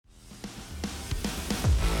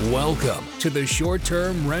Welcome to the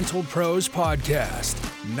Short-Term Rental Pros Podcast.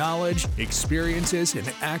 Knowledge, experiences,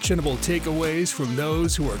 and actionable takeaways from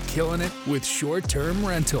those who are killing it with short-term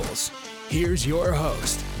rentals. Here's your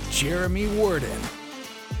host, Jeremy Worden.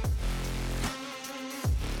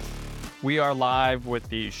 We are live with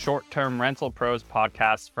the Short-Term Rental Pros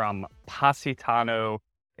Podcast from Positano,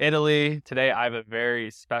 Italy. Today, I have a very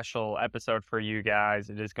special episode for you guys.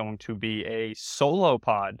 It is going to be a solo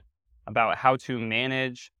pod about how to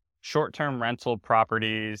manage short-term rental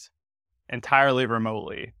properties entirely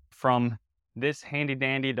remotely from this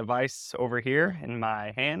handy-dandy device over here in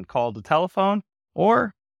my hand called the telephone,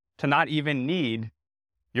 or to not even need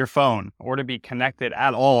your phone or to be connected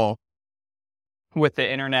at all with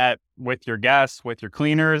the internet, with your guests, with your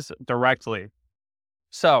cleaners directly.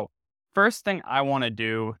 So first thing I want to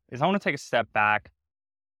do is I want to take a step back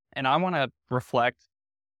and I want to reflect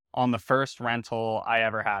on the first rental I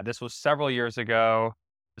ever had. This was several years ago.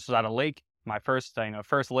 This was at a lake, my first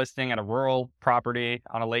listing at a rural property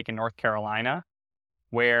on a lake in North Carolina,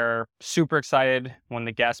 where super excited when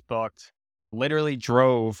the guest booked, literally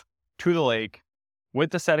drove to the lake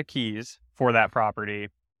with the set of keys for that property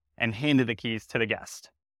and handed the keys to the guest.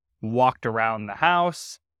 Walked around the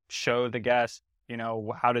house, showed the guest,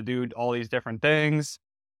 how to do all these different things,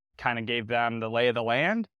 kind of gave them the lay of the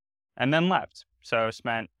land, and then left. So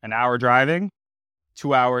spent an hour driving,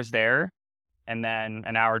 2 hours there, and then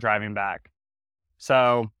an hour driving back.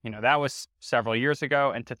 So, that was several years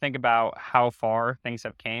ago. And to think about how far things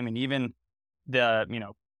have came, and even the,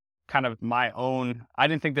 kind of my own, I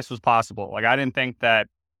didn't think this was possible. I didn't think that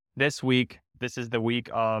this is the week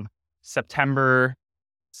of September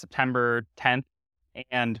 10th.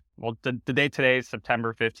 And the day today is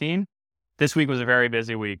September 15th. This week was a very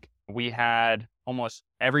busy week. We had almost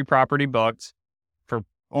every property booked for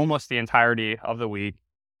almost the entirety of the week,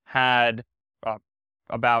 had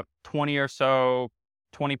about 20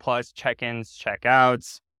 plus check-ins,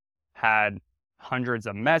 check-outs, had hundreds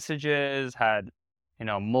of messages, had,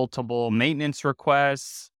 multiple maintenance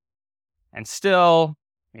requests, and still,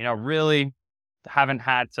 really haven't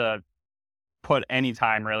had to put any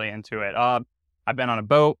time really into it. I've been on a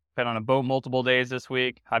boat multiple days this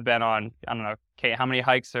week. I've been on, I don't know, Kate, how many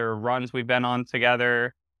hikes or runs we've been on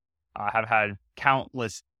together. I have had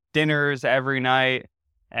countless dinners every night.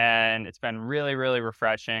 And it's been really, really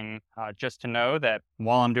refreshing just to know that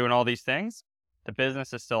while I'm doing all these things, the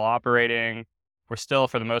business is still operating. We're still,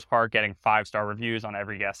 for the most part, getting 5-star reviews on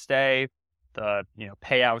every guest stay. The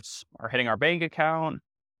payouts are hitting our bank account.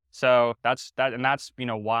 So that's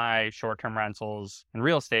why short-term rentals and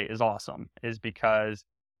real estate is awesome, is because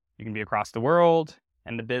you can be across the world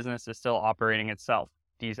and the business is still operating itself.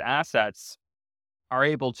 These assets are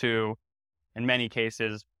able to, in many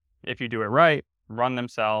cases, if you do it right, run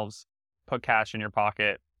themselves, put cash in your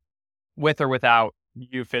pocket, with or without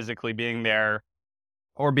you physically being there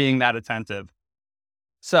or being that attentive.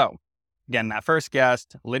 So again, that first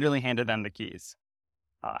guest literally handed them the keys.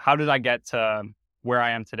 How did I get to where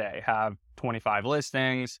I am today? Have 25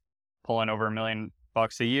 listings, pulling over $1 million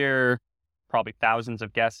a year, probably thousands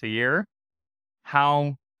of guests a year.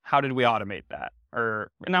 How did we automate that?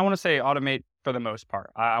 And I want to say automate for the most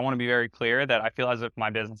part. I want to be very clear that I feel as if my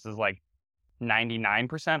business is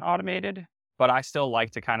 99% automated, but I still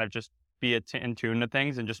like to kind of just be in tune to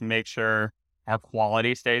things and just make sure our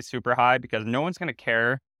quality stays super high, because no one's going to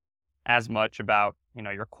care as much about,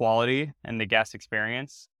 your quality and the guest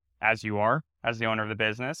experience as you are, as the owner of the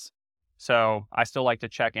business. So I still like to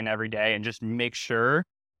check in every day and just make sure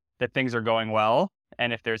that things are going well.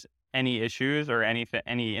 And if there's any issues or any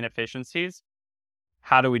inefficiencies,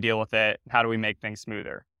 how do we deal with it? How do we make things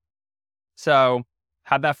smoother? So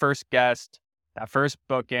had that first guest, that first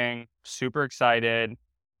booking, super excited,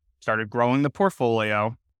 started growing the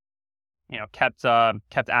portfolio, kept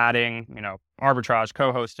adding, arbitrage,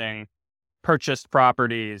 co-hosting, purchased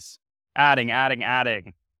properties, adding.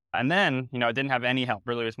 And then, it didn't have any help.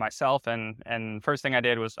 Really, it was myself. And first thing I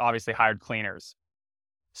did was obviously hired cleaners.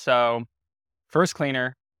 So first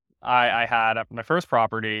cleaner I had at my first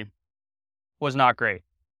property was not great.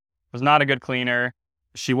 Was not a good cleaner.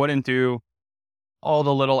 She wouldn't do all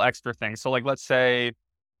the little extra things. So let's say,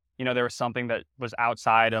 there was something that was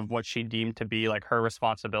outside of what she deemed to be her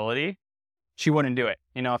responsibility. She wouldn't do it.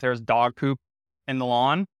 If there was dog poop in the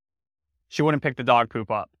lawn, she wouldn't pick the dog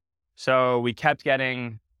poop up. So we kept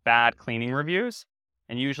getting bad cleaning reviews.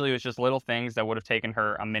 And usually it was just little things that would have taken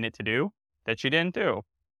her a minute to do that she didn't do.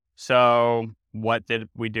 So what did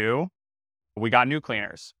we do? We got new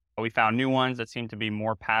cleaners. We found new ones that seemed to be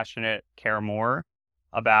more passionate, care more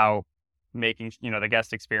about making, the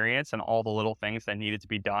guest experience and all the little things that needed to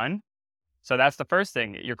be done. So that's the first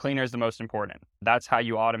thing. Your cleaner is the most important. That's how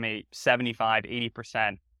you automate 75,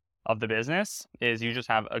 80% of the business is you just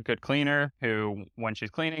have a good cleaner who, when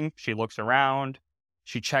she's cleaning, she looks around,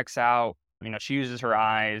 she checks out, she uses her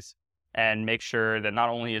eyes and makes sure that not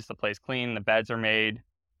only is the place clean, the beds are made,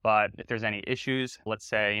 but if there's any issues, let's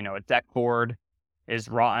say, a deck board is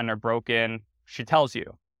rotten or broken, she tells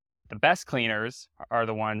you. The best cleaners are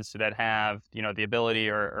the ones that have, the ability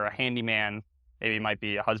or a handyman, maybe it might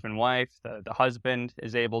be a husband, wife, the husband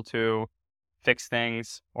is able to fix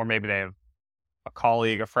things, or maybe they have a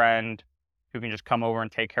colleague, a friend who can just come over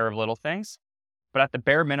and take care of little things. But at the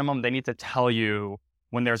bare minimum, they need to tell you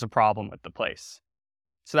when there's a problem with the place.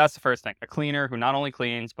 So that's the first thing. A cleaner who not only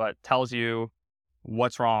cleans, but tells you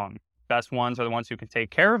what's wrong. Best ones are the ones who can take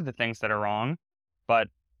care of the things that are wrong, but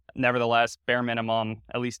nevertheless, bare minimum,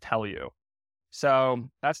 at least tell you. So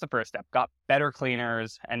that's the first step. Got better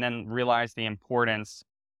cleaners and then realized the importance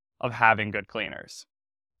of having good cleaners.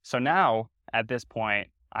 So now at this point,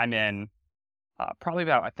 I'm in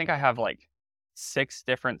I think I have like 6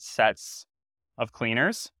 different sets of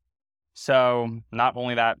cleaners. So not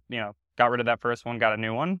only that, got rid of that first one, got a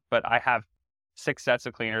new one, but I have 6 sets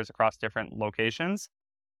of cleaners across different locations.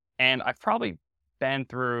 And I've probably been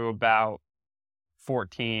through about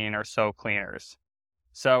 14 or so cleaners.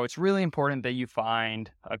 So it's really important that you find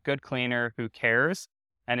a good cleaner who cares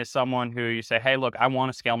and is someone who you say, hey, look, I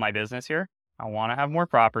want to scale my business here. I want to have more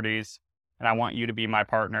properties and I want you to be my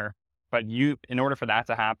partner. But in order for that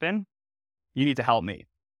to happen, you need to help me.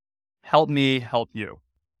 Help me help you.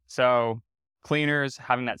 So cleaners,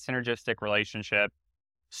 having that synergistic relationship,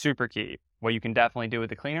 super key. What you can definitely do with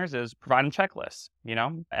the cleaners is provide them checklists,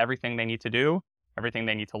 everything they need to do, everything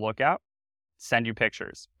they need to look at, send you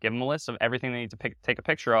pictures, give them a list of everything they need to take a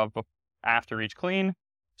picture of after each clean.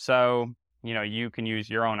 So, you can use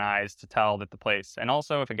your own eyes to tell that the place, and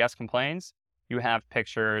also if a guest complains, you have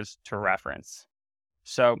pictures to reference.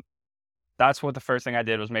 So that's what the first thing I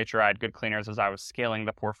did was make sure I had good cleaners as I was scaling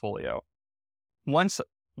the portfolio.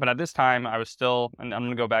 But at this time I was still, and I'm going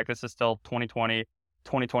to go back, this is still 2020,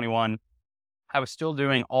 2021. I was still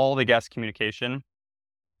doing all the guest communication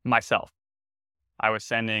myself. I was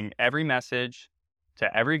sending every message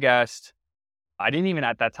to every guest. I didn't even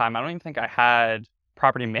at that time, I don't even think I had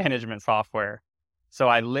property management software. So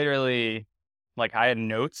I literally, I had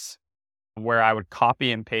notes where I would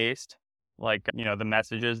copy and paste, the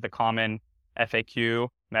messages, the common FAQ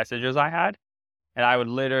messages I had. And I would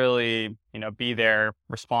literally, be there,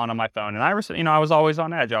 respond on my phone. And I was always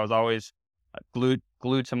on edge. I was always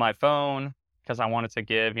glued to my phone because I wanted to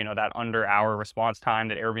give, that under hour response time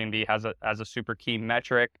that Airbnb has as a super key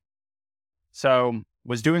metric. So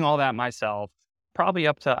was doing all that myself, I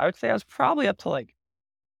would say I was probably up to like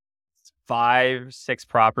 5, 6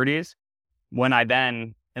 properties when I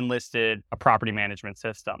then enlisted a property management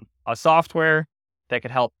system, a software that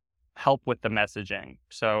could help with the messaging.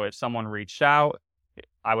 So if someone reached out,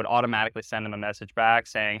 I would automatically send them a message back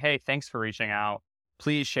saying, hey, thanks for reaching out.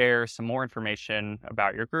 Please share some more information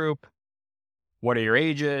about your group. What are your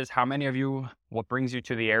ages? How many of you? What brings you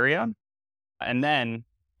to the area? And then,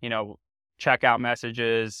 checkout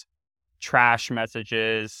messages, trash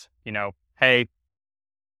messages, hey,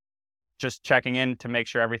 just checking in to make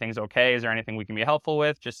sure everything's okay. Is there anything we can be helpful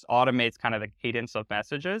with? Just automates kind of the cadence of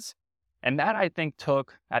messages. And that I think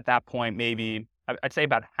took at that point, maybe I'd say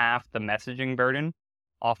about half the messaging burden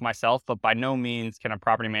off myself, but by no means can a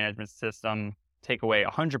property management system take away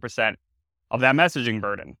 100% of that messaging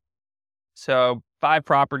burden. So 5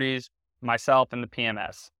 properties, myself and the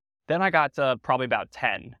PMS. Then I got to probably about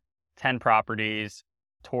 10 properties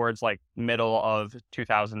towards middle of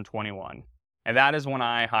 2021. And that is when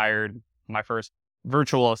I hired my first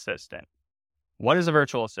virtual assistant. What is a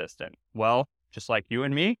virtual assistant? Well, just like you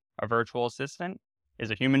and me, a virtual assistant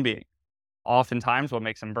is a human being. Oftentimes what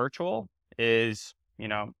makes them virtual is,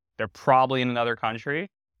 they're probably in another country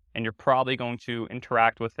and you're probably going to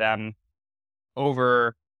interact with them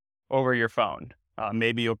over your phone.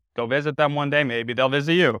 Maybe you'll go visit them one day, maybe they'll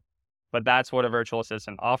visit you. But that's what a virtual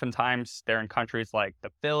assistant, oftentimes they're in countries like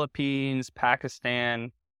the Philippines,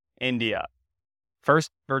 Pakistan, India.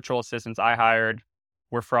 First virtual assistants I hired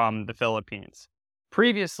were from the Philippines.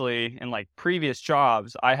 Previously, in previous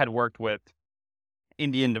jobs, I had worked with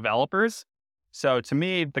Indian developers. So to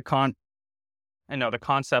me, the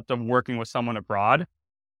concept of working with someone abroad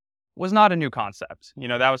was not a new concept.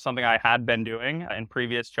 That was something I had been doing in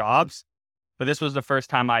previous jobs, but this was the first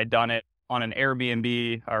time I had done it on an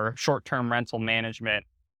Airbnb or short-term rental management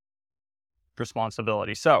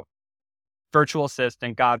responsibility. So virtual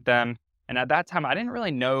assistant, got them. And at that time, I didn't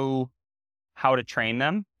really know how to train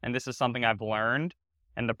them. And this is something I've learned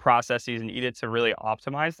and the processes needed to really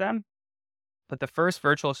optimize them. But the first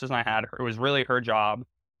virtual assistant I had, it was really her job.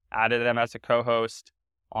 Added them as a co-host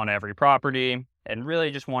on every property and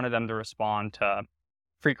really just wanted them to respond to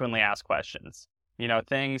frequently asked questions.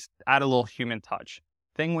 Things, add a little human touch.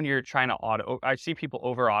 Thing when you're trying to I see people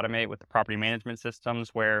over automate with the property management systems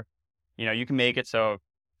where, you can make it so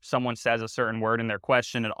someone says a certain word in their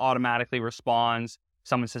question, it automatically responds.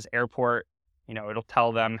 Someone says airport, it'll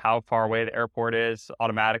tell them how far away the airport is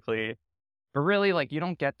automatically. But really, you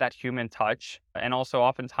don't get that human touch. And also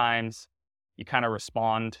oftentimes you kind of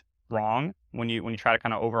respond wrong when you try to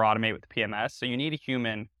kind of over automate with the PMS. So you need a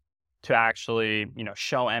human to actually,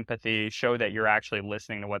 show empathy, show that you're actually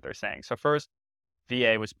listening to what they're saying. So first,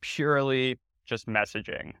 VA was purely just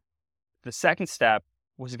messaging. The second step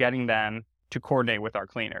was getting them to coordinate with our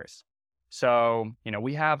cleaners. So,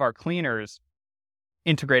 we have our cleaners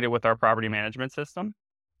integrated with our property management system,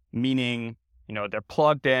 meaning, they're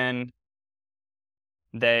plugged in.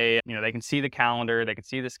 They can see the calendar, they can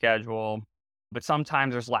see the schedule, but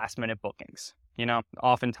sometimes there's last minute bookings.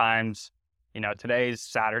 Oftentimes, today's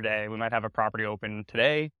Saturday, we might have a property open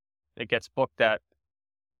today. It gets booked at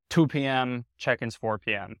 2 p.m., check-in's 4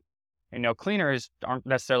 p.m. Cleaners aren't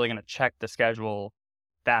necessarily going to check the schedule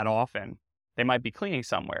that often. They might be cleaning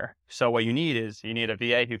somewhere. So what you need a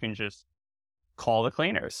VA who can just call the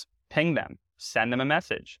cleaners, ping them, send them a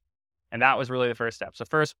message. And that was really the first step. So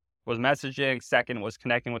first was messaging. Second was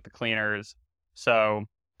connecting with the cleaners so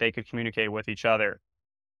they could communicate with each other.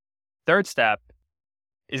 Third step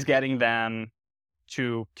is getting them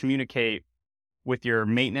to communicate with your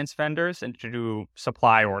maintenance vendors and to do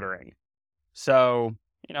supply ordering. So,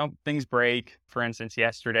 things break. For instance,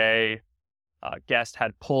 yesterday, a guest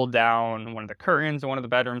had pulled down one of the curtains in one of the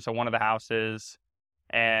bedrooms of one of the houses,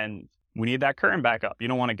 and we need that curtain back up. You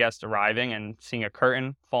don't want a guest arriving and seeing a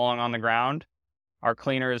curtain falling on the ground. Our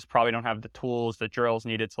cleaners probably don't have the tools, the drills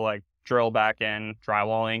needed to drill back in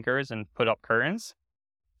drywall anchors and put up curtains.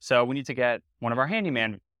 So we need to get one of our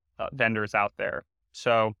handyman vendors out there.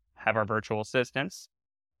 So have our virtual assistants,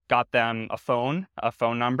 got them a phone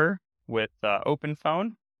number with open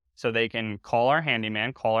phone, so they can call our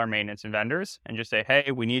handyman, call our maintenance and vendors, and just say,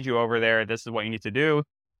 hey, we need you over there. This is what you need to do.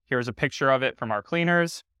 Here's a picture of it from our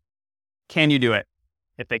cleaners. Can you do it?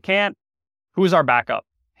 If they can't, who's our backup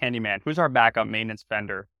handyman? Who's our backup maintenance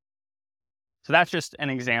vendor? So that's just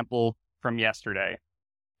an example from yesterday.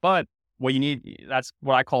 But what you need, that's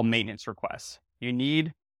what I call maintenance requests. You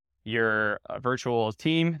need your virtual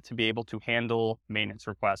team to be able to handle maintenance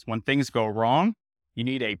requests. When things go wrong, you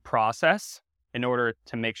need a process in order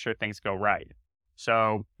to make sure things go right.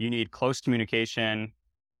 So you need close communication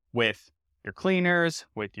with your cleaners,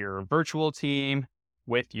 with your virtual team,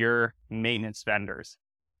 with your maintenance vendors.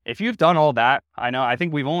 If you've done all that, I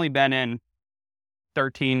think we've only been in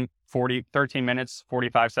 13 minutes,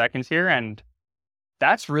 45 seconds here, and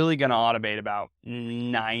that's really going to automate about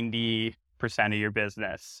 90% of your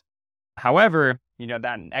business. However,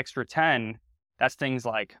 that extra 10, that's things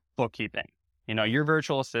like bookkeeping. Your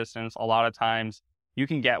virtual assistants, a lot of times you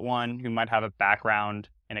can get one who might have a background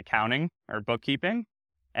in accounting or bookkeeping,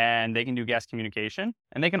 and they can do guest communication,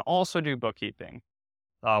 and they can also do bookkeeping.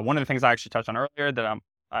 One of the things I actually touched on earlier that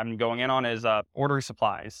I'm going in on is ordering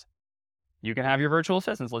supplies. You can have your virtual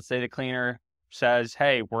assistants. Let's say the cleaner says,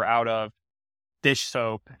 hey, we're out of dish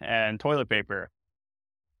soap and toilet paper.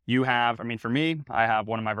 For me, I have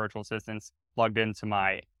one of my virtual assistants plugged into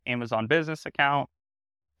my Amazon business account.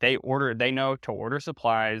 They know to order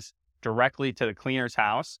supplies directly to the cleaner's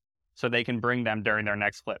house so they can bring them during their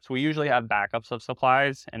next flips. We usually have backups of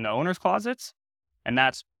supplies in the owner's closets, and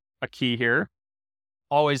that's a key here.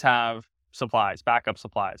 Always have supplies, backup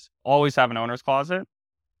supplies. Always have an owner's closet,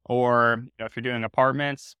 or if you're doing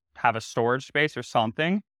apartments, have a storage space or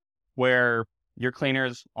something where your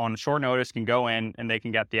cleaners on short notice can go in and they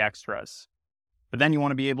can get the extras. But then you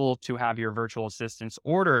want to be able to have your virtual assistants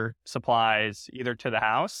order supplies either to the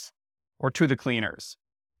house or to the cleaners.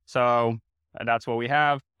 So that's what we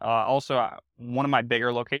have. Also, one of my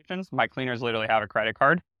bigger locations, my cleaners literally have a credit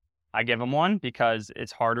card. I give them one because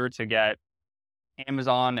it's harder to get.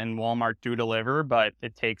 Amazon and Walmart do deliver, but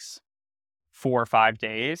it takes 4 or 5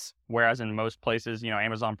 days. Whereas in most places,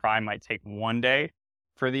 Amazon Prime might take 1 day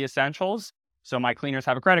for the essentials. So my cleaners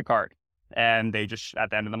have a credit card, and they just, at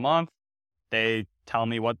the end of the month, they tell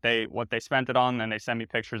me what they spent it on, and they send me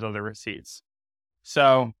pictures of the receipts.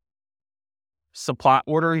 So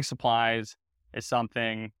ordering supplies is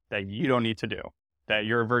something that you don't need to do, that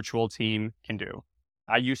your virtual team can do.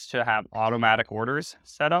 I used to have automatic orders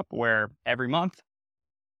set up where every month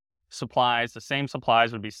the same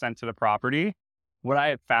supplies would be sent to the property. What I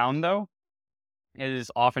had found though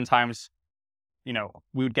is oftentimes, we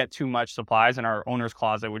would get too much supplies and our owner's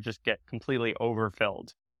closet would just get completely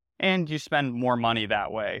overfilled. And you spend more money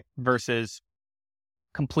that way versus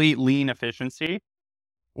complete lean efficiency,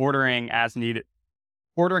 ordering as needed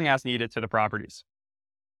to the properties.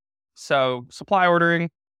 So supply ordering,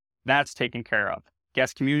 that's taken care of.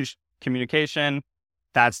 Guest communication,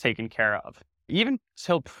 that's taken care of. Even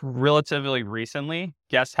till relatively recently,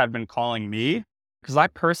 guests have been calling me because I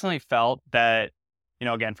personally felt that,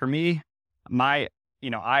 again, for me, I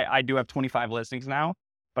do have 25 listings now,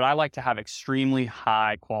 but I like to have extremely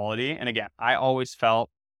high quality. And again, I always felt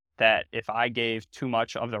that if I gave too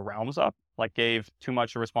much of the realms up, like gave too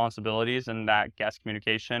much responsibilities in that guest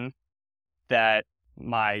communication, that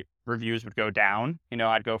my reviews would go down.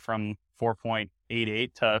 I'd go from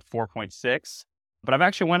 4.88 to 4.6, but I've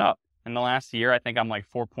actually went up in the last year. I think I'm like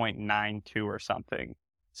 4.92 or something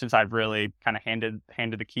since I've really kind of handed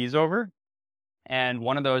the keys over. And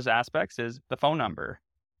one of those aspects is the phone number.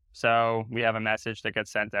 So we have a message that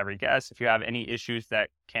gets sent to every guest. If you have any issues that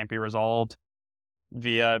can't be resolved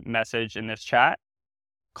via message in this chat,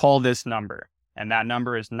 call this number. And that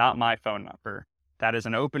number is not my phone number. That is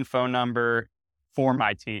an open phone number for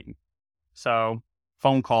my team. So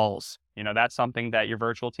phone calls, that's something that your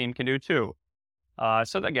virtual team can do too.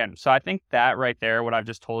 So I think that right there, what I've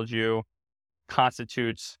just told you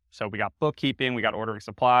constitutes, so we got bookkeeping, we got ordering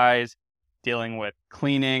supplies, dealing with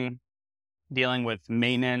cleaning, dealing with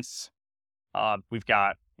maintenance. We've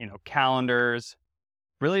got, calendars.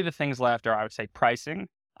 Really the things left are, I would say, pricing.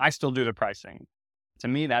 I still do the pricing. To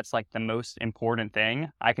me, that's like the most important thing.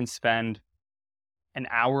 I can spend an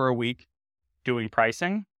hour a week doing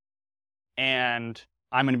pricing and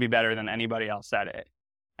I'm going to be better than anybody else at it.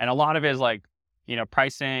 And a lot of it is like,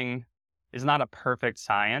 pricing is not a perfect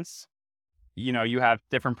science. You have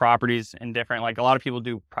different properties and different, like a lot of people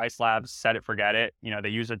do price labs, set it, forget it. They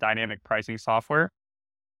use a dynamic pricing software.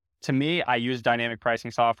 To me, I use dynamic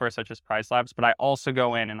pricing software such as Price Labs, but I also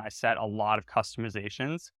go in and I set a lot of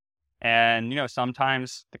customizations. And,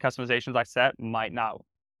 sometimes the customizations I set might not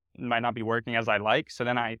be working as I like. So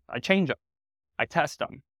then I change them. I test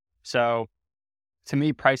them. So to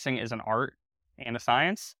me, pricing is an art and a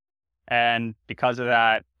science. And because of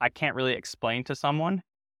that, I can't really explain to someone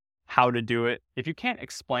how to do it. If you can't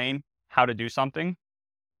explain how to do something,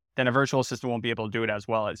 then a virtual assistant won't be able to do it as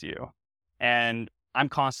well as you. And I'm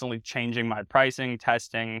constantly changing my pricing,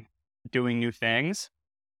 testing, doing new things.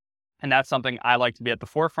 And that's something I like to be at the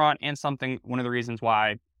forefront, and one of the reasons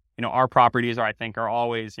why, our properties are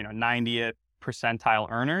always, 90th percentile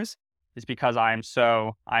earners is because I'm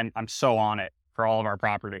so on it for all of our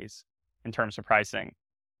properties in terms of pricing.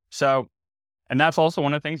 So, and that's also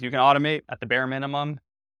one of the things you can automate at the bare minimum.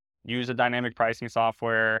 Use a dynamic pricing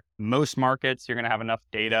software. Most markets, you're going to have enough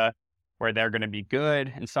data where they're going to be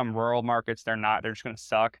good. In some rural markets, they're not. They're just going to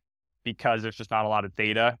suck because there's just not a lot of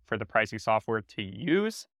data for the pricing software to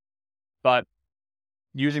use. But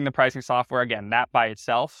using the pricing software, again, that by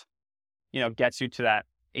itself, gets you to that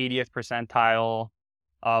 80th percentile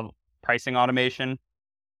of pricing automation.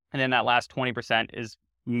 And then that last 20% is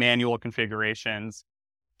manual configurations.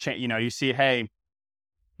 You see, hey,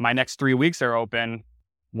 my next 3 weeks are open.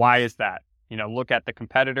 Why is that? Look at the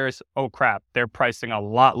competitors. Oh, crap. They're pricing a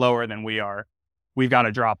lot lower than we are. We've got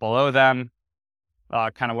to drop below them.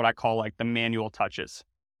 Kind of what I call like the manual touches.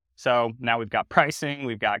 So now we've got pricing,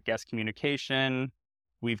 we've got guest communication,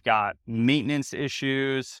 we've got maintenance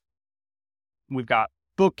issues, we've got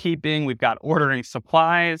bookkeeping, we've got ordering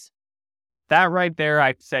supplies. That right there,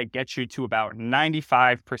 I'd say, gets you to about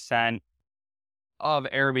 95% of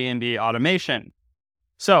Airbnb automation.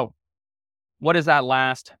 So what is that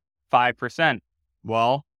last 5%?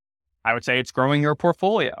 Well, I would say it's growing your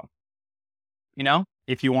portfolio.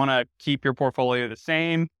 If you want to keep your portfolio the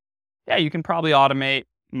same, yeah, you can probably automate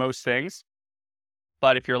most things.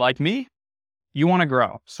 But if you're like me, you want to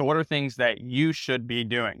grow. So what are things that you should be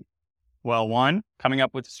doing? Well, one, coming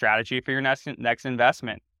up with a strategy for your next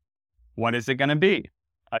investment. What is it going to be?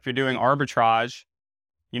 If you're doing arbitrage,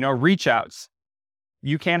 reach outs.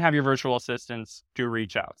 You can have your virtual assistants do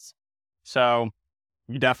reach outs. So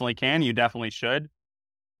you definitely can. You definitely should.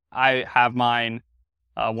 I have mine,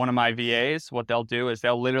 one of my VAs, what they'll do is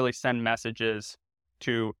they'll literally send messages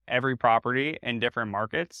to every property in different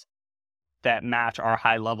markets that match our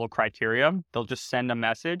high level criteria. They'll just send a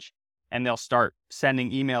message and they'll start sending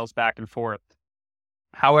emails back and forth.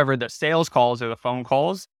 However, the sales calls or the phone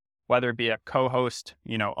calls, whether it be a co-host,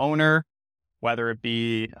 owner, whether it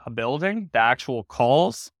be a building, the actual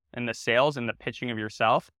calls and the sales and the pitching of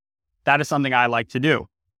yourself, that is something I like to do.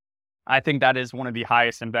 I think that is one of the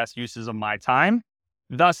highest and best uses of my time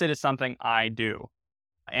Thus, it is something I do.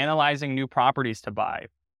 Analyzing new properties to buy.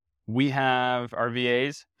 We have our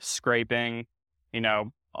VAs scraping,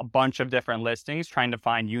 a bunch of different listings, trying to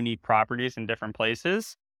find unique properties in different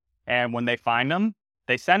places. And when they find them,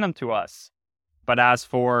 they send them to us. But as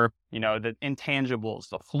for, the intangibles,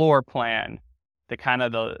 the floor plan, the kind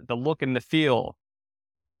of the look and the feel,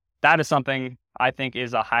 that is something I think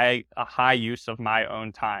is a high use of my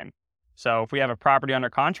own time. So if we have a property under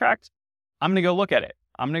contract, I'm going to go look at it.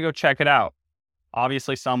 I'm going to go check it out.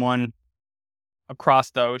 Obviously, someone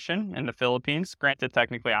across the ocean in the Philippines, granted,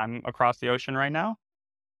 technically I'm across the ocean right now,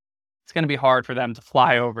 it's going to be hard for them to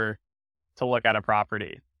fly over to look at a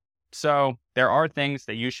property. So there are things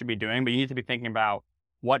that you should be doing, but you need to be thinking about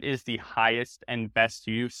what is the highest and best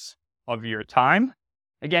use of your time.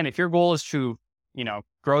 Again, if your goal is to,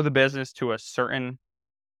 grow the business to a certain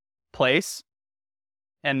place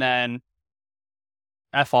and then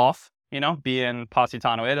F off, be in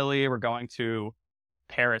Positano, Italy. We're going to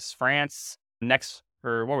Paris, France next,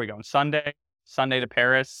 or where are we going? Sunday to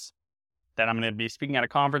Paris. Then I'm going to be speaking at a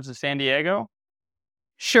conference in San Diego.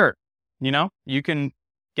 Sure. You can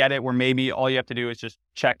get it where maybe all you have to do is just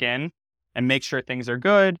check in and make sure things are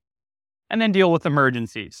good and then deal with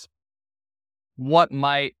emergencies. What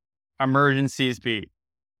might emergencies be?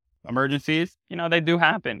 Emergencies, they do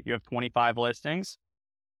happen. You have 25 listings.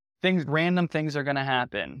 Random things are going to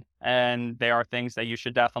happen. And they are things that you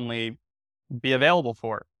should definitely be available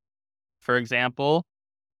for. For example,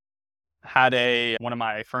 had one of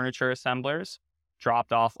my furniture assemblers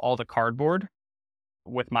dropped off all the cardboard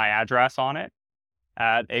with my address on it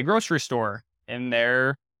at a grocery store in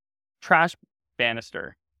their trash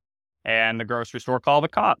banister. And the grocery store called the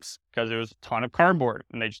cops because there was a ton of cardboard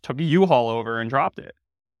and they just took a U-Haul over and dropped it.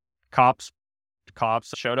 Cops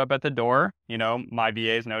showed up at the door. My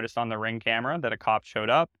VAs noticed on the Ring camera that a cop showed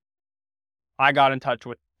up. I got in touch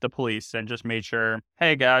with the police and just made sure,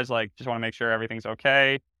 hey guys, just want to make sure everything's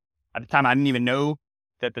okay. At the time, I didn't even know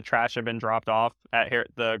that the trash had been dropped off at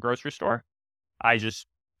the grocery store. I just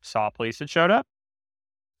saw police had showed up.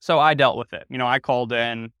 So I dealt with it. I called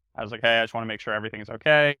in. I was like, hey, I just want to make sure everything's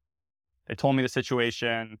okay. They told me the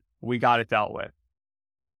situation. We got it dealt with.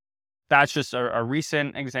 That's just a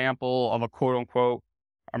recent example of a quote unquote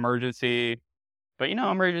emergency. But,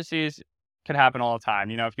 emergencies can happen all the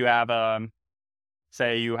time. If you have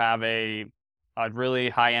say you have a really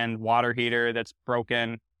high-end water heater that's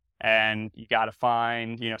broken and you got to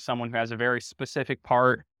find, someone who has a very specific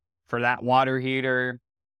part for that water heater.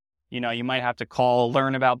 You might have to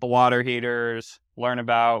learn about the water heaters, learn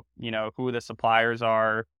about, who the suppliers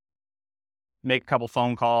are, make a couple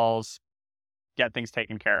phone calls, get things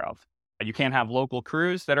taken care of. You can't have local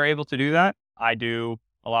crews that are able to do that. I do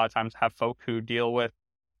a lot of times have folk who deal with,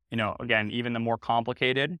 again, even the more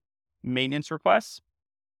complicated maintenance requests.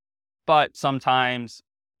 But sometimes,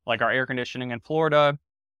 like our air conditioning in Florida,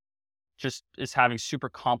 just is having super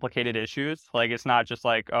complicated issues. It's not just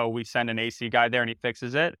we send an AC guy there and he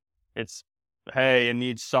fixes it. It's, hey, it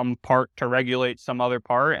needs some part to regulate some other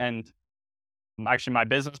part. And actually my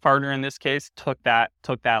business partner in this case took that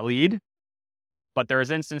lead. But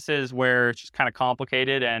there's instances where it's just kind of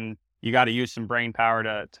complicated and you got to use some brain power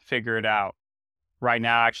to figure it out. Right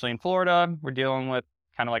now, actually in Florida, we're dealing with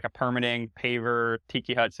kind of like a permitting paver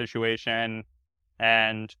tiki hut situation.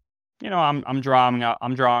 And, I'm drawing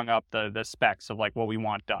up the specs of what we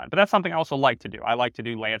want done. But that's something I also like to do. I like to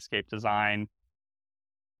do landscape design.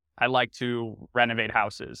 I like to renovate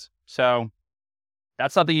houses. So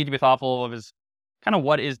that's something you need to be thoughtful of, is kind of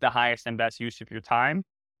what is the highest and best use of your time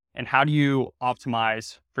and how do you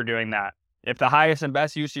optimize for doing that? If the highest and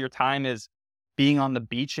best use of your time is being on the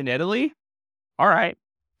beach in Italy, all right,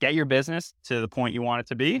 get your business to the point you want it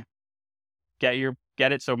to be.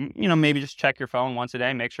 Get it so, maybe just check your phone once a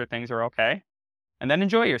day, make sure things are okay, and then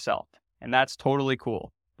enjoy yourself. And that's totally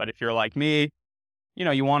cool. But if you're like me,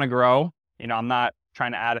 you want to grow, I'm not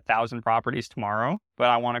trying to add 1,000 properties tomorrow, but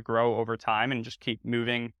I want to grow over time and just keep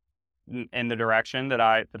moving in the direction that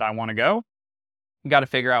I want to go. You got to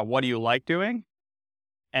figure out, what do you like doing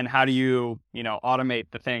and how do you, automate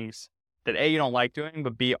the things that A, you don't like doing,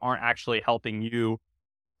 but B, aren't actually helping you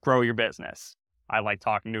grow your business. I like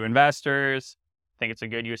talking to investors. I think it's a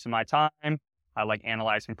good use of my time. I like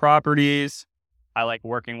analyzing properties. I like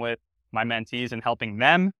working with my mentees and helping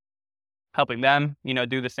them,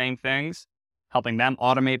 do the same things, helping them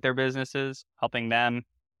automate their businesses, helping them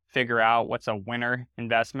figure out what's a winner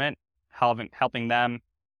investment, helping them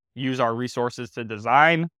use our resources to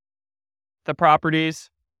design the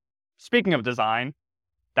properties. Speaking of design,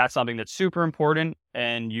 that's something that's super important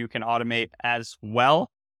and you can automate as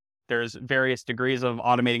well. There's various degrees of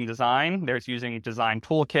automating design. There's using design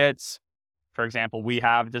toolkits. For example, we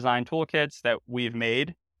have design toolkits that we've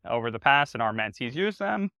made over the past and our mentees use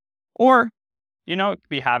them. Or, it could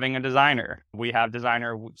be having a designer. We have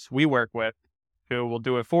designers we work with who will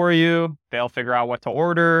do it for you. They'll figure out what to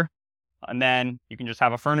order. And then you can just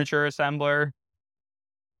have a furniture assembler.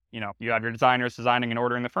 You have your designers designing and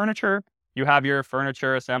ordering the furniture. You have your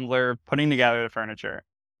furniture assembler putting together the furniture.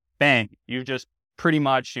 Bang. You've just pretty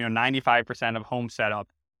much, 95% of home setup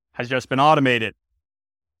has just been automated.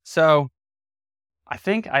 So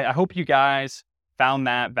I hope you guys found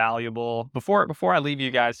that valuable. Before I leave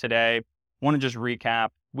you guys today, I want to just recap.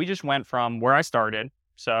 We just went from where I started.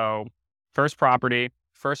 So first property,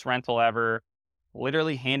 first rental ever,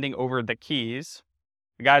 literally handing over the keys.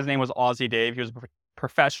 The guy's name was Aussie Dave. He was a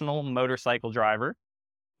professional motorcycle driver,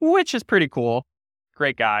 which is pretty cool.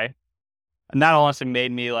 Great guy. And that honestly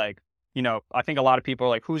made me like, I think a lot of people are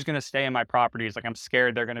like, who's going to stay in my properties? Like, I'm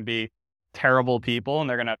scared they're going to be terrible people and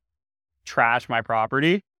they're going to trash my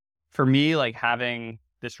property. For me, like having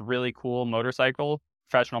this really cool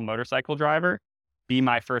professional motorcycle driver be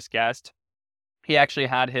my first guest. He actually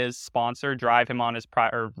had his sponsor drive him on his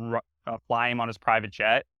fly him on his private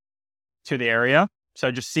jet to the area.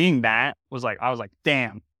 So just seeing that I was like,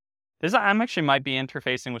 damn, I'm actually might be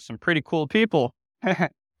interfacing with some pretty cool people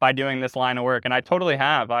by doing this line of work. And I totally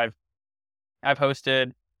have. I've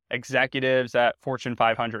hosted executives at Fortune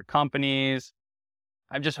 500 companies.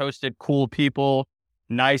 I've just hosted cool people,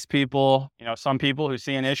 nice people, some people who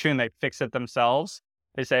see an issue and they fix it themselves.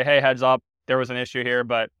 They say, hey, heads up, there was an issue here,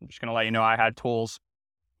 but I'm just going to let you know I had tools.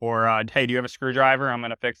 Or, hey, do you have a screwdriver? I'm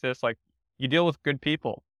going to fix this. Like, you deal with good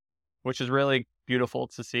people, which is really beautiful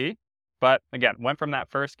to see. But again, went from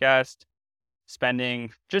that first guest,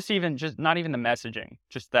 spending just not even the messaging,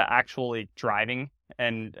 just the actually driving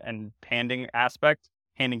and handing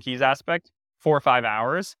keys aspect, 4 or 5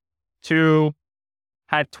 hours, to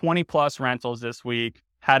had 20 plus rentals this week,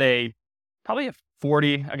 had probably a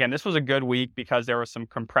 40. Again, this was a good week because there were some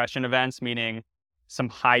compression events, meaning some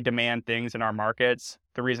high demand things in our markets.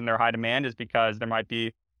 The reason they're high demand is because there might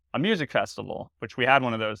be a music festival, which we had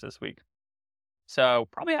one of those this week. So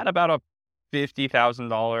probably had about a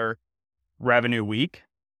 $50,000 revenue week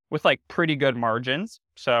with like pretty good margins.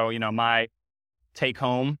 So, my take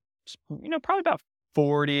home, probably about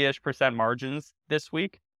 40-ish% margins this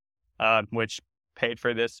week, which paid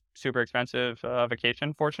for this super expensive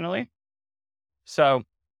vacation, fortunately. So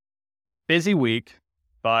busy week,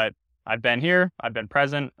 but I've been here, I've been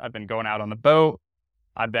present, I've been going out on the boat,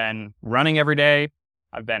 I've been running every day,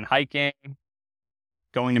 I've been hiking,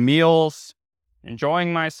 going to meals,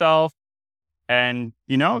 enjoying myself, and,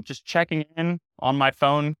 just checking in on my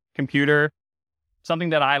phone, computer, something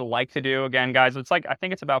that I like to do. Again, guys, I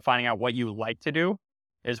think it's about finding out what you like to do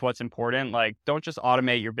is what's important. Like, don't just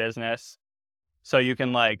automate your business so you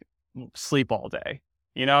can like sleep all day.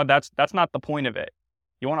 That's not the point of it.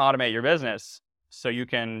 You want to automate your business so you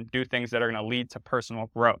can do things that are going to lead to personal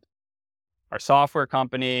growth. Our software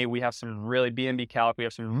company, we have some really B&B Calc. We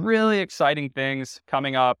have some really exciting things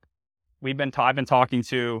coming up. I've been talking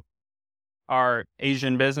to our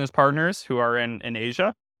Asian business partners who are in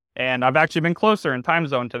Asia, and I've actually been closer in time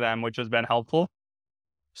zone to them, which has been helpful.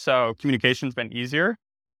 So communication's been easier,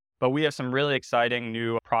 but we have some really exciting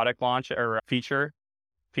new product launch or features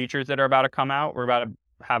that are about to come out. We're about to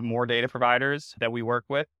have more data providers that we work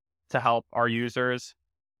with to help our users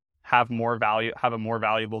have a more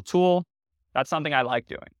valuable tool. That's something I like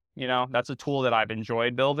doing. That's a tool that I've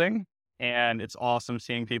enjoyed building, and it's awesome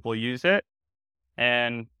seeing people use it.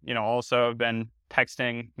 And, also I've been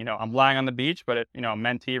texting, I'm lying on the beach, but a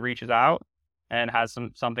mentee reaches out and has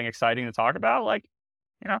something exciting to talk about. Like,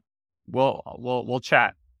 we'll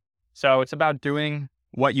chat. So it's about doing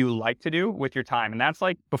what you like to do with your time. And that's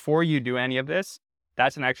like, before you do any of this,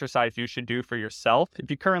 that's an exercise you should do for yourself.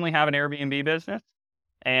 If you currently have an Airbnb business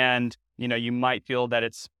and, you might feel that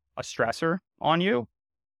it's a stressor on you,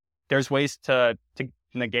 there's ways to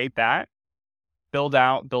negate that. Build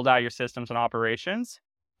out your systems and operations,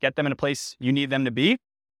 get them in a place you need them to be,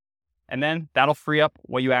 and then that'll free up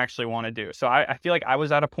what you actually want to do. So I feel like I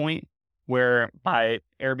was at a point where my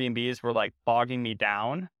Airbnbs were like bogging me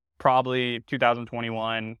down. Probably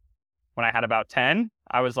 2021, when I had about 10,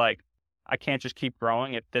 I was like, I can't just keep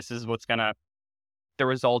growing if this is the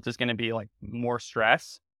result is going to be like more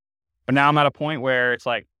stress. But now I'm at a point where it's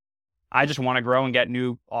like, I just want to grow and get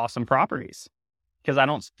new awesome properties because I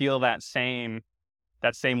don't feel that same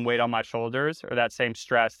weight on my shoulders or that same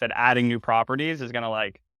stress that adding new properties is going to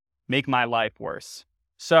like make my life worse.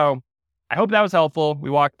 So I hope that was helpful. We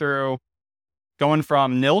walked through going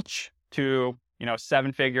from nilch to,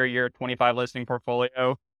 7-figure a year, 25 listing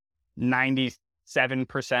portfolio,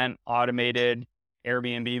 97% automated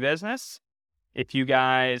Airbnb business. If you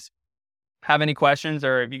guys have any questions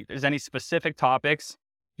or if there's any specific topics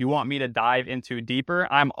you want me to dive into deeper,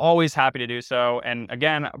 I'm always happy to do so. And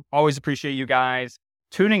again, I always appreciate you guys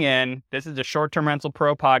tuning in. This is the Short Term Rental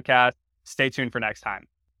Pro podcast. Stay tuned for next time.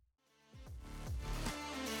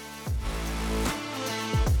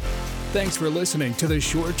 Thanks for listening to the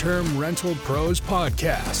Short Term Rental Pros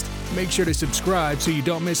podcast. Make sure to subscribe so you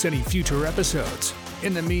don't miss any future episodes.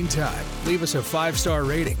 In the meantime, leave us a 5-star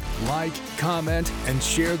rating, like, comment, and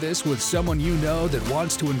share this with someone you know that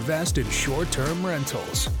wants to invest in short-term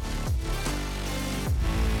rentals.